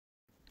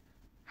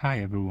Hi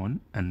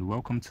everyone, and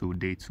welcome to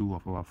day 2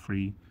 of our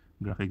free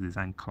graphic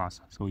design class.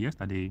 So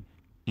yesterday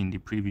in the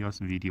previous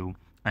video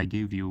I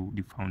gave you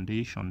the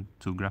foundation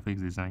to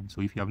graphics design. So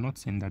if you have not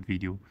seen that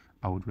video,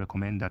 I would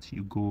recommend that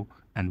you go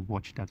and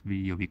watch that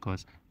video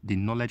because the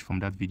knowledge from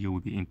that video will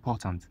be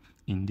important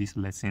in this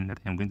lesson that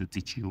I'm going to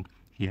teach you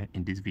here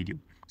in this video.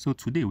 So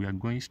today we are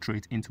going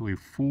straight into a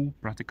full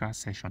practical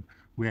session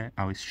where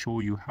I will show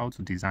you how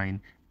to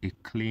design a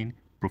clean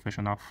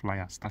professional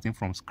flyer starting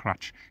from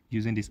scratch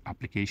using this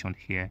application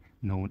here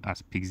known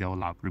as Pixel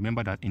Lab.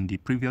 Remember that in the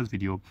previous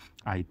video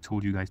I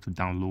told you guys to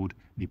download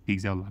the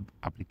Pixel Lab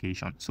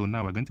application. So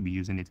now we're going to be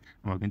using it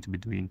and we're going to be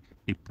doing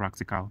a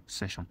practical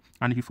session.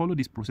 And if you follow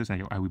this process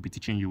and I will be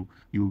teaching you,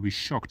 you will be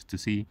shocked to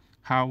see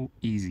how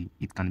easy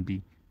it can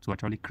be to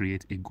actually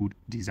create a good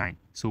design.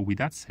 So with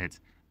that said,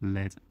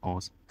 let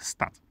us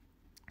start.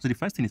 So the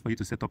first thing is for you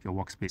to set up your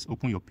workspace.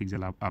 Open your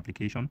Pixel Lab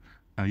application.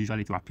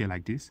 Usually it will appear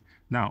like this.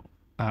 Now,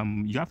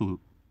 you have to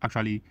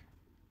actually,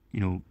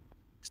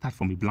 start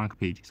from a blank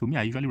page. So me,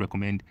 I usually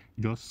recommend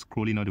just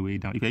scrolling all the way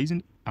down. If you're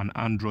using an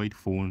Android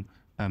phone,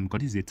 because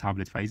this is a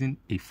tablet, if you're using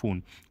a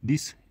phone,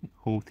 this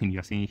whole thing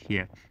you're seeing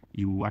here,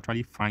 you will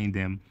actually find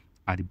them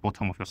at the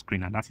bottom of your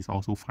screen, and that is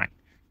also fine.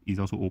 It's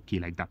also okay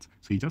like that.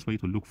 So it's just for you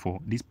to look for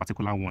this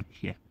particular one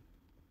here.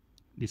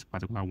 This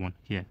particular one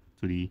here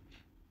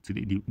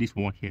this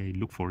one here,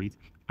 look for it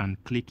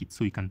and click it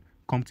so you can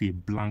come to a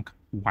blank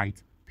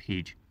white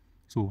page.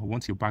 So I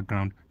want your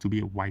background to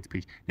be a white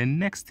page. The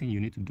next thing you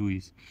need to do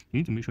is you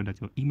need to make sure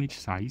that your image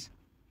size,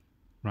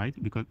 right?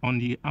 Because on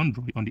the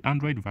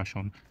Android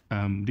version,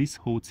 this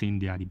whole thing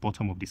there at the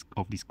bottom of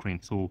the screen.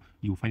 So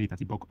you'll find it at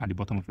the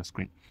bottom of your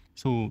screen.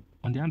 So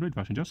on the Android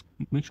version, just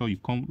make sure you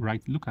come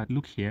right.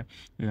 Look here.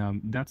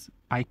 That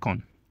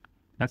icon.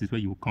 That is where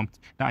you will come.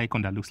 That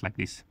icon that looks like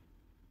this.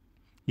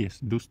 Yes,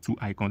 those two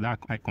icons. That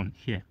icon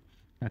here.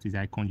 That is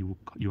the icon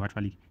you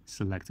actually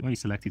select. When you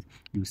select it,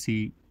 you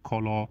see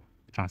color,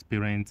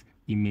 transparent,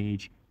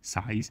 image,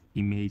 size,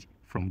 image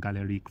from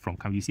gallery, from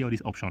canvas. You see all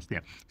these options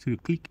there. So you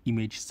click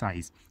image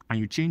size and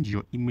you change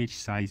your image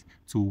size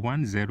to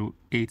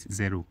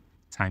 1080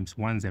 times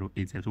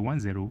 1080. So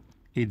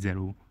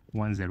 1080,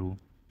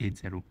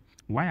 1080.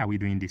 Why are we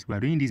doing this? We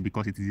are doing this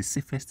because it is the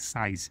safest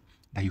size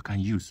that you can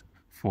use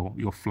for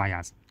your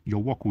flyers.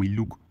 Your work will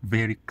look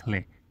very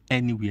clear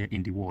anywhere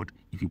in the world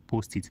if you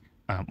post it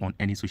on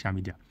any social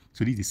media.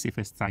 So this is the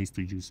safest size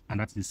to use, and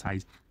that's the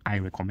size I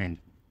recommend.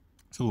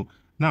 So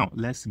now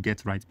let's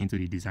get right into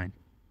the design,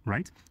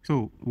 right?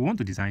 So we want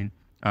to design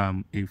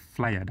a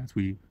flyer that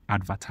will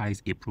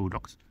advertise a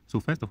product. So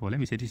first of all, let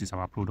me say this is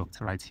our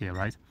product right here,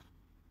 right?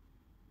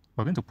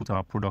 We're going to put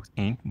our product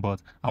in,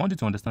 but I want you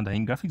to understand that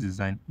in graphics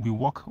design, we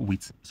work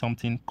with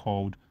something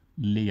called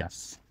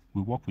layers.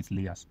 We work with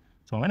layers.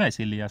 So when I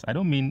say layers, I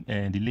don't mean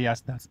the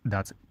layers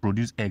that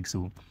produce eggs.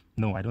 So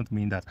no, I don't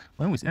mean that.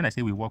 When I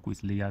say we work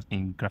with layers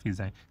in graphic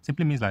design,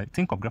 simply means like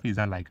think of graphic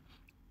design like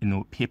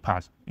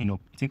papers.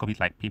 Think of it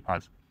like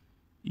papers.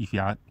 If you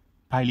are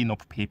piling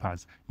up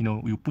papers,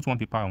 you put one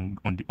paper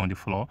on the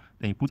floor,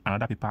 then you put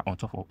another paper on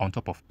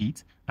top of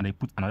it, and then you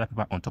put another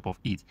paper on top of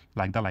it,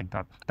 like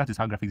that. That is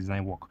how graphic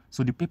design work.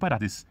 So the paper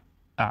that is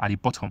at the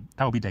bottom,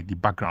 that will be like the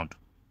background.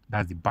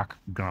 That's the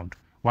background.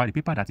 While the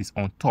paper that is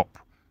on top,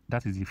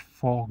 that is the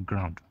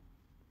foreground.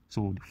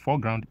 So the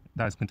foreground,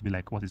 that is going to be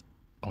like what is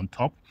on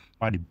top,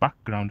 while the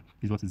background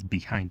is what is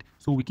behind.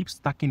 So we keep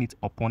stacking it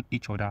upon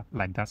each other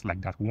like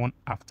that, one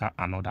after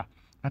another.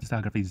 That is how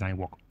graphic design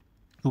work.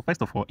 So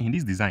first of all, in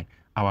this design,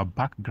 our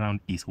background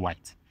is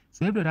white.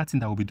 So every other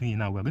thing that we'll be doing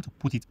now, we're going to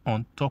put it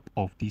on top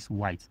of this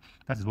white.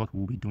 That is what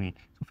we'll be doing.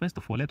 So first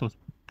of all, let us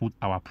put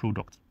our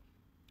product,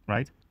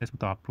 right? Let's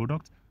put our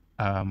product,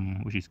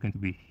 which is going to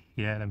be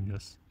here. Let me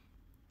just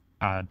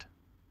add.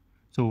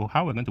 So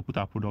how we're going to put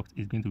our product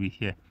is going to be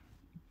here.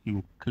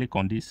 You click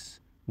on this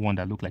one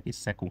that looks like a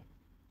circle.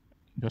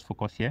 Just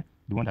focus here.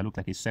 The one that looks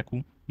like a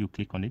circle, you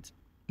click on it,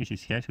 which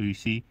is here. So you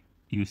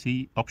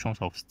see options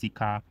of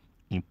sticker,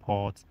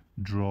 import,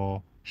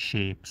 draw,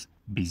 shapes,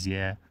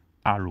 bezier,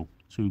 arrow.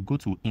 So you go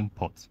to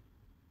import.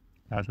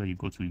 That's where you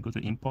go to. You go to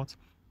import,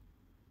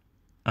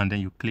 and then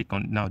you click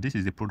on. Now this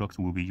is the product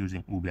we'll be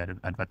using. We'll be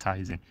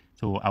advertising.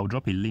 So I'll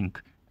drop a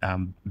link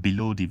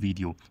below the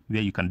video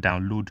where you can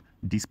download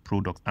this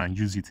product and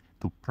use it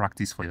to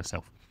practice for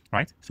yourself.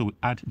 Right? So we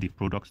add the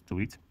product to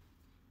it.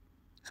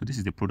 So this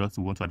is the product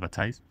we want to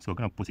advertise. So we're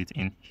going to put it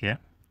in here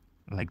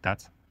like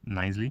that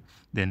nicely.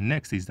 Then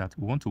next is that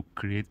we want to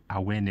create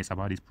awareness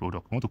about this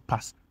product. We want to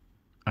pass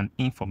an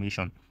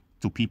information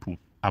to people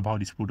about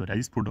this product, that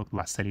this product we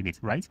are selling it,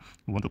 right?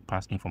 We want to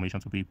pass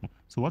information to people.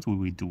 So what will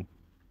we do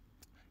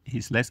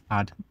is let's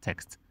add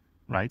text,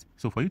 right?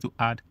 So for you to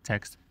add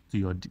text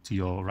to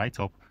your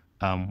write-up,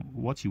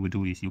 what you will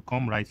do is you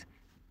come right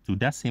to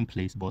that same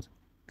place, but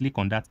click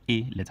on that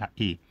letter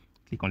A.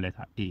 Click on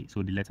letter A.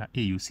 So the letter A,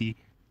 you see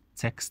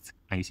text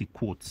and you see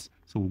quotes.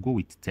 So we'll go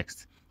with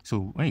text.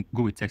 So when you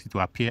go with text, it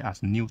will appear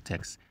as new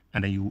text,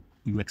 and then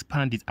you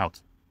expand it out.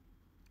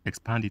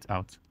 Expand it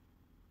out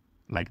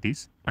like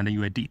this, and then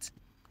you edit.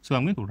 So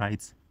I'm going to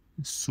write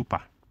super.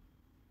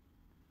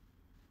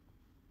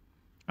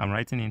 I'm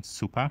writing in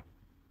super.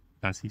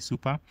 You can see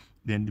super.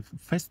 Then the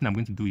first thing I'm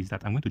going to do is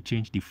that I'm going to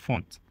change the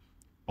font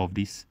of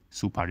this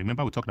super.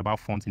 Remember, we talked about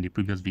fonts in the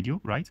previous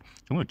video, right? So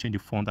I'm going to change the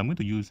font. I'm going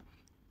to use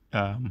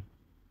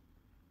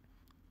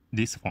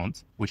this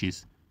font, which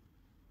is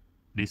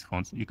this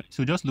font.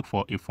 So just look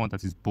for a font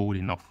that is bold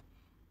enough.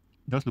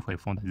 Just look for a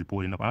font that is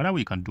bold enough. Another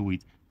way you can do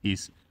it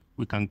is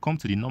we can come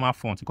to the normal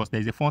font, because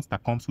there's a font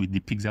that comes with the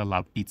Pixel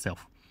Lab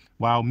itself.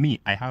 While me,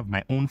 I have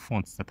my own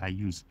fonts that I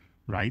use,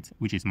 right?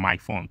 Which is my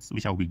fonts,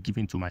 which I will be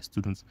giving to my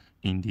students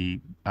in the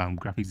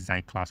graphics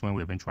design class when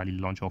we eventually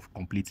launch off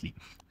completely.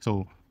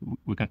 So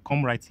we can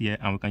come right here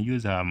and we can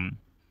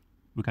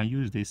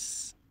use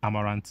this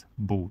Amaranth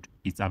Bold.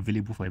 It's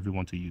available for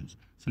everyone to use.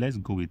 So let's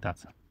go with that.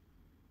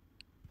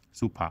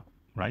 Super,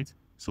 right?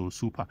 So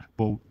super,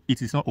 but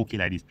it is not okay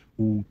like this.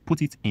 We'll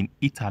put it in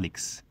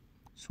italics.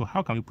 So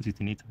how can we put it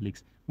in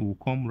italics? We'll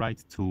come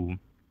right to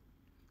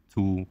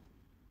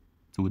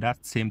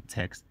that same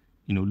text.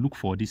 Look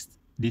for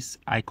this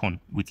icon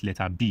with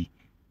letter B,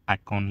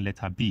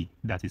 letter B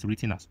that is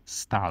written as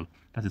style.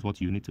 That is what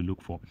you need to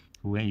look for.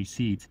 When you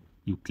see it,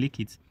 you click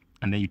it,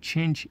 and then you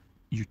change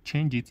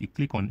it. You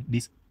click on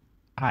this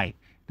I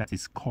that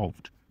is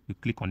curved. You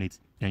click on it,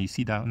 and you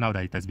see that now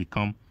that it has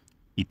become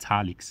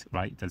italics,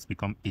 right? It has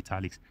become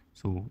italics.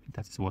 So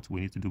that is what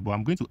we need to do. But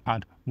I'm going to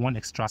add one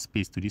extra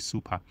space to this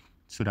super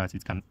so that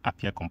it can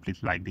appear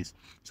complete like this.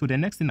 So the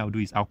next thing I'll do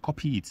is I'll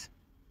copy it.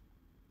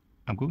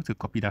 I'm going to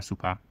copy that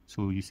super.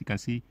 So you can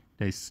see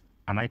there's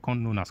an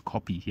icon known as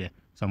copy here.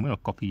 So I'm going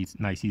to copy it.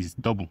 Now you see it's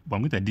double, but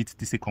I'm going to edit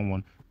the second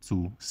one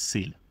to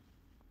sale.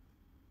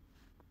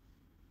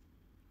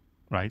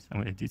 Right?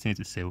 I'm editing it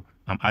to sale.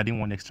 I'm adding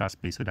one extra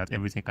space so that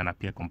everything can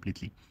appear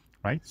completely.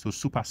 Right? So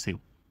super sale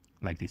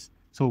like this.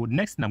 So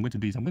next thing I'm going to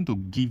do is I'm going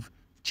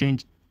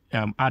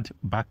to add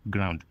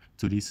background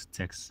to this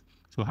text.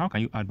 So how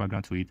can you add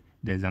background to it?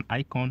 There's an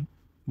icon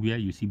where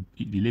you see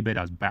the labeled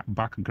as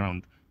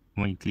background.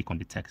 When you click on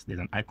the text, there's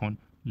an icon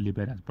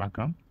labeled as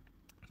background.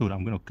 So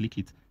I'm going to click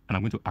it and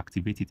I'm going to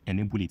activate it,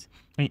 enable it.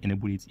 When you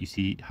enable it, you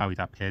see how it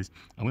appears.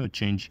 I'm going to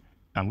change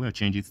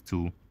it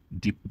to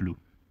deep blue.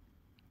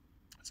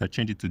 So I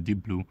change it to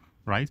deep blue,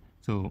 right?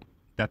 So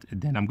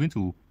then I'm going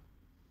to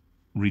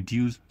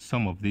reduce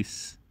some of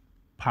this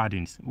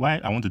paddings.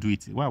 Why I want to do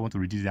it? Why I want to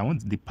reduce it? I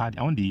want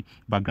the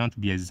background to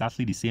be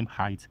exactly the same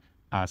height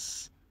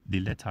as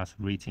the letters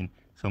rating.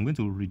 So I'm going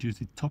to reduce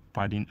the top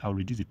padding. I'll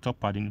reduce the top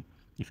padding.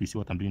 If you see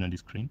what I'm doing on the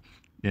screen,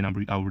 then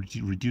I'll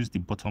reduce the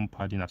bottom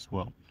padding as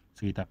well,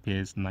 so it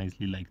appears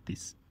nicely like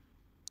this,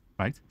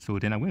 right? So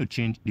then I'm going to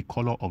change the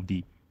color of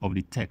the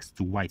text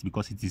to white,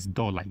 because it is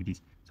dull like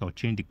this. So I'll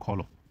change the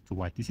color to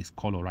white. This is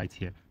color right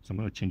here, so I'm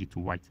going to change it to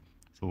white.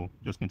 So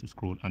just going to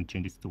scroll and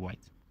change it to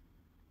white.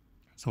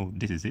 So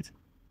this is it.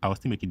 I'll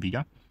still make it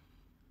bigger.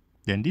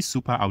 Then this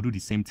super, I'll do the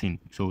same thing.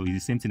 So it's the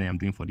same thing I am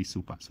doing for this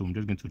super. So I'm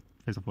just going to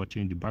first of all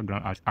change the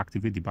background. I'll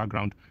activate the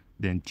background,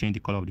 then change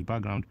the color of the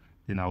background.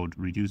 Then I would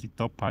reduce the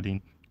top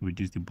padding,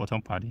 reduce the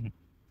bottom padding.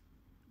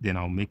 Then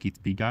I'll make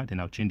it bigger. Then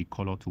I'll change the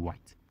color to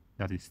white.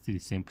 That is still the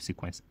same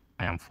sequence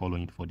I am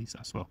following for this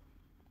as well.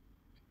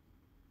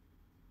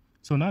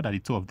 So now that the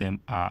two of them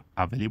are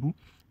available,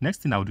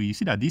 next thing I'll do, you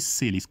see that this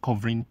sale is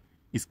covering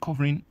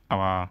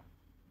our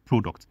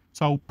product.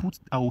 So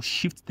I'll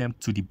shift them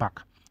to the back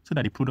so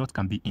that the product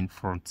can be in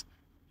front.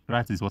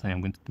 That is what I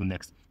am going to do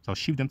next. So I'll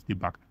shift them to the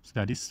back so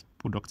that this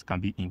product can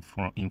be in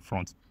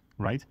front,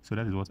 right? So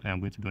that is what I am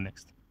going to do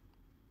next.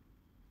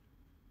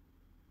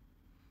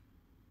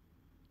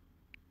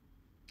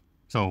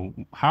 So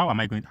how am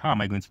I going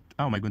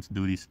to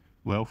do this?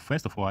 Well,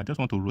 first of all, I just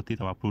want to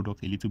rotate our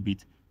product a little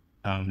bit.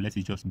 Let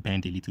it just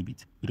bend a little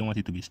bit. We don't want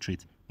it to be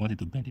straight. We want it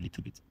to bend a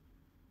little bit.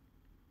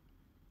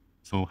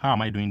 So how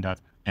am I doing that?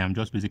 I am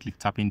just basically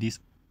tapping this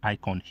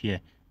icon here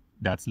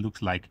that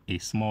looks like a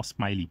small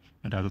smiley,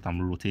 and that's what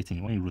I'm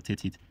rotating. When you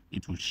rotate it,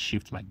 it will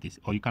shift like this.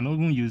 Or you can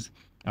even use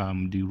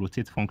the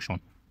rotate function.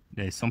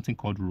 There is something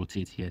called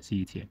rotate here.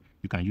 See it here.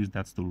 You can use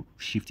that to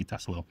shift it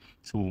as well.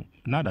 So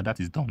now that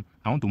is done,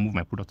 I want to move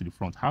my product to the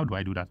front. How do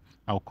I do that?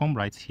 I'll come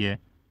right here.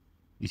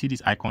 You see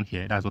this icon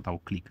here? That's what I'll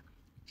click.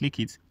 Click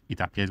it, it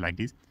appears like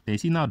this. Then you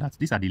see now that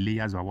these are the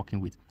layers we're working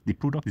with. The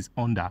product is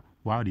under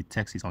while the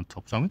text is on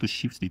top. So I'm going to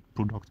shift the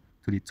product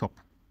to the top.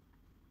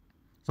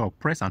 So I'll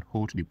press and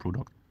hold the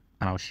product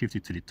and I'll shift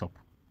it to the top.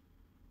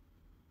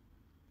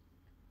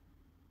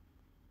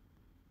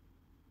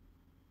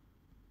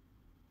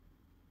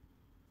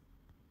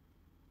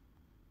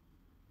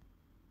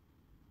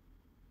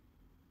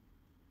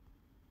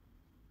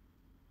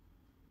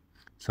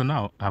 So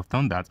now I've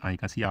done that, and you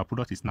can see our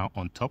product is now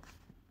on top.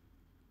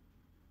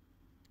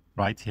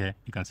 Right here,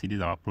 you can see this,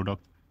 our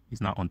product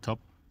is now on top.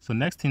 So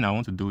next thing I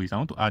want to do is I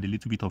want to add a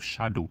little bit of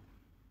shadow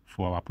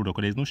for our product,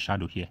 because there's no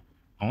shadow here.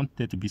 I want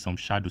there to be some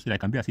shadow so that I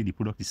can be as if the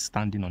product is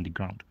standing on the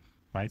ground,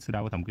 right? So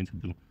that's what I'm going to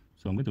do.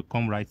 So I'm going to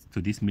come right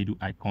to this middle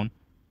icon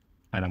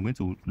and I'm going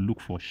to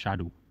look for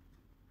shadow.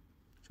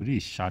 So this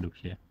is shadow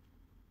here.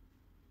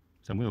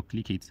 So I'm going to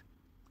click it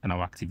and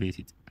I'll activate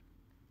it.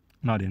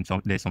 Now then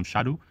there's some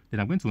shadow. Then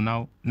I'm going to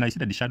now you see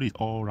that the shadow is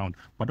all around,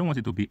 but I don't want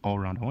it to be all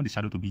around. I want the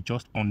shadow to be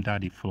just under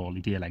the floor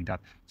here like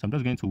that. So I'm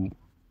just going to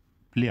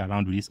play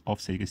around with this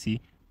offset. You can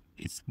see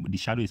the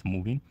shadow is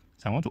moving.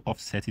 So I want to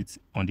offset it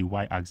on the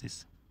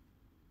y-axis.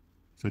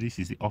 So this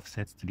is the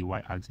offset to the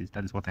y-axis.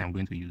 That is what I am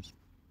going to use.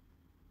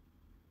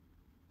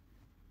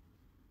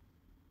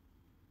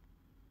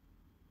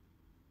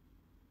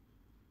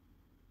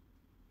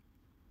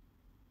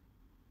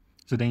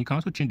 So then you can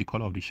also change the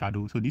color of the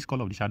shadow. So this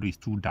color of the shadow is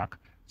too dark.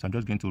 So I'm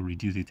just going to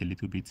reduce it a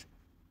little bit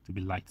to be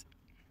light.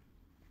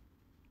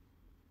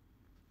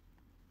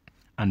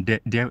 And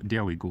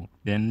there we go.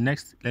 Then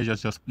next, let's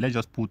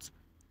just put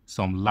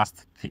some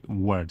last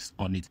words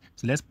on it.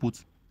 So let's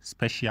put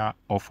special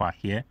offer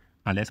here,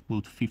 and let's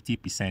put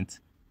 50%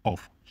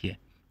 off here,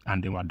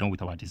 and then we're done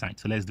with our design.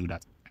 So let's do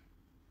that.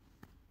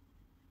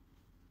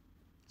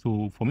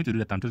 So for me to do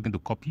that, I'm just going to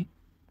copy,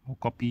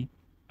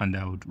 and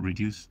I would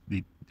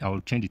I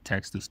will change the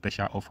text to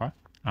special offer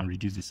and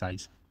reduce the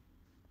size.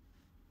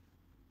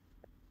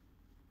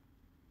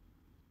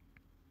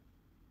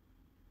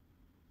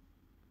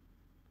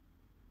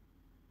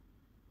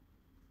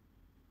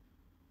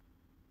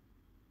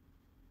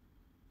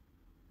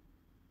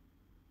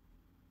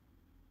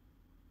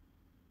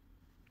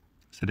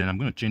 So then I'm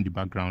going to change the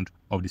background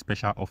of the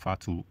special offer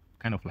to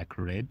kind of like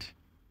red,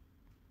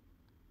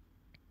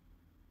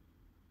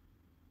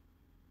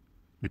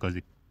 because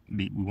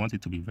we want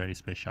it to be very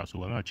special. So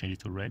we're going to change it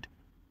to red,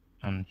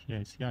 and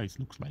here see how it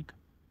looks like.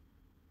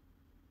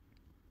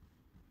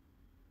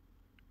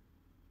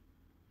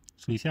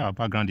 So you see our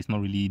background is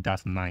not really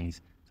that nice.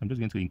 So I'm just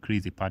going to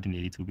increase the padding a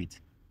little bit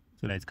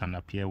so that it can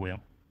appear well.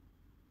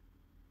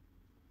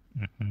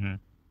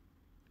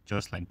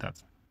 Just like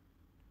that.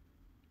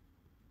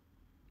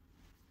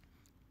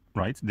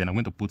 Right, then I'm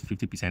going to put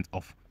 50%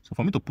 off. So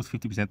for me to put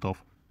 50%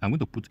 off, I'm going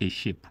to put a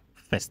shape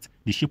first.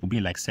 The shape will be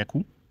like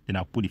circle, then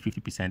I'll put the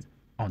 50%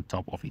 on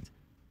top of it.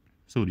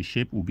 So the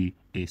shape will be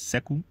a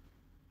circle,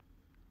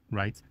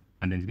 right?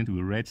 And then it's going to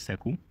be a red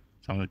circle.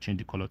 So I'm going to change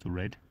the color to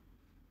red.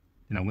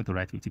 Then I'm going to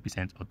write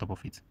 50% on top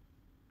of it.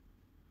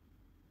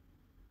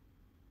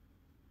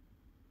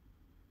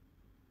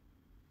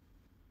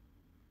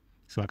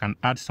 So I can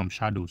add some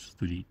shadows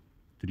to the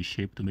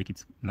shape to make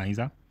it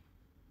nicer.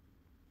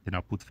 Then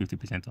I'll put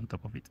 50% on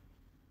top of it.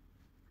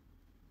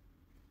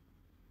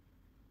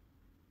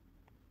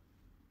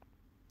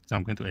 So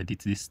I'm going to edit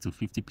this to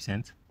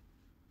 50%.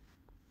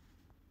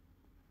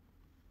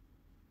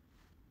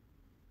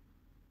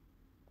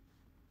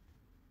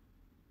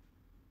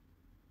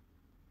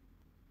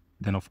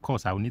 Then of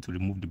course I will need to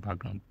remove the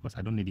background because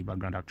I don't need the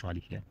background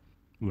actually here.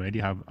 We already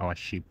have our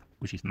shape,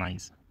 which is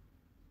nice.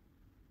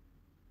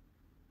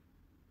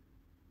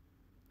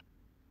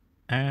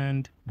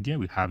 And there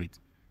we have it.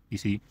 You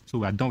see, so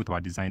we are done with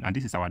our design, and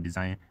this is our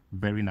design.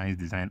 Very nice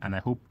design, and I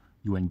hope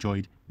you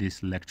enjoyed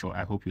this lecture.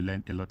 I hope you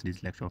learned a lot in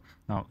this lecture.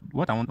 Now,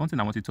 one thing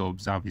I want you to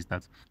observe is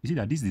that you see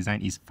that this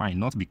design is fine,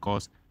 not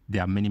because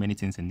there are many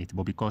things in it,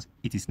 but because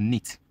it is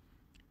neat.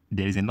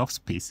 There is enough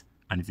space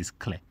and it is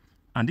clear.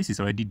 And this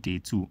is already day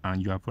 2,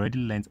 and you have already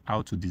learned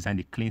how to design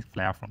a clean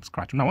flyer from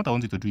scratch. Now, what I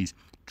want you to do is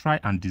try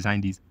and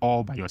design this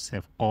all by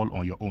yourself, all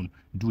on your own.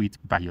 Do it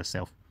by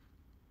yourself,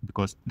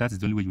 because that is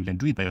the only way you learn.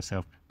 Do it by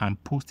yourself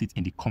and post it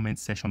in the comment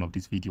section of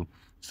this video.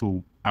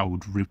 So I will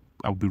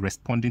be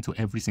responding to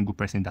every single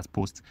person that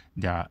posts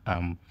their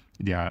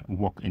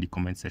work in the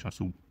comment section.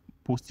 So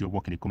post your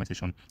work in the comment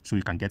section so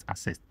you can get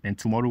access. And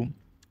tomorrow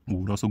we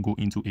will also go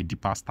into a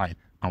deeper style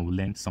and we'll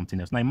learn something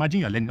else. Now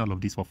imagine you're learning all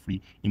of this for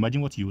free.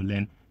 Imagine what you will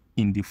learn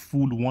in the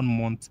full 1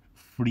 month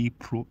free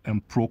pro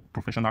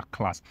professional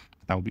class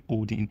that will be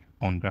holding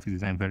on graphic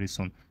design very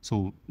soon.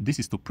 So this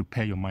is to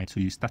prepare your mind, so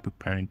you start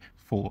preparing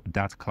for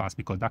that class,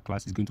 because that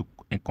class is going to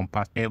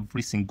encompass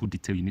every single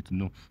detail you need to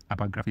know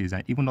about graphic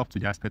design, even up to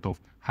the aspect of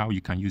how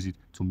you can use it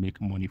to make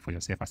money for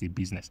yourself as a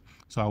business.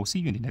 So I will see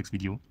you in the next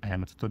video. I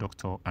am a tutor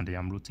doctor and I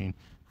am rooting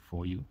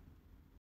for you.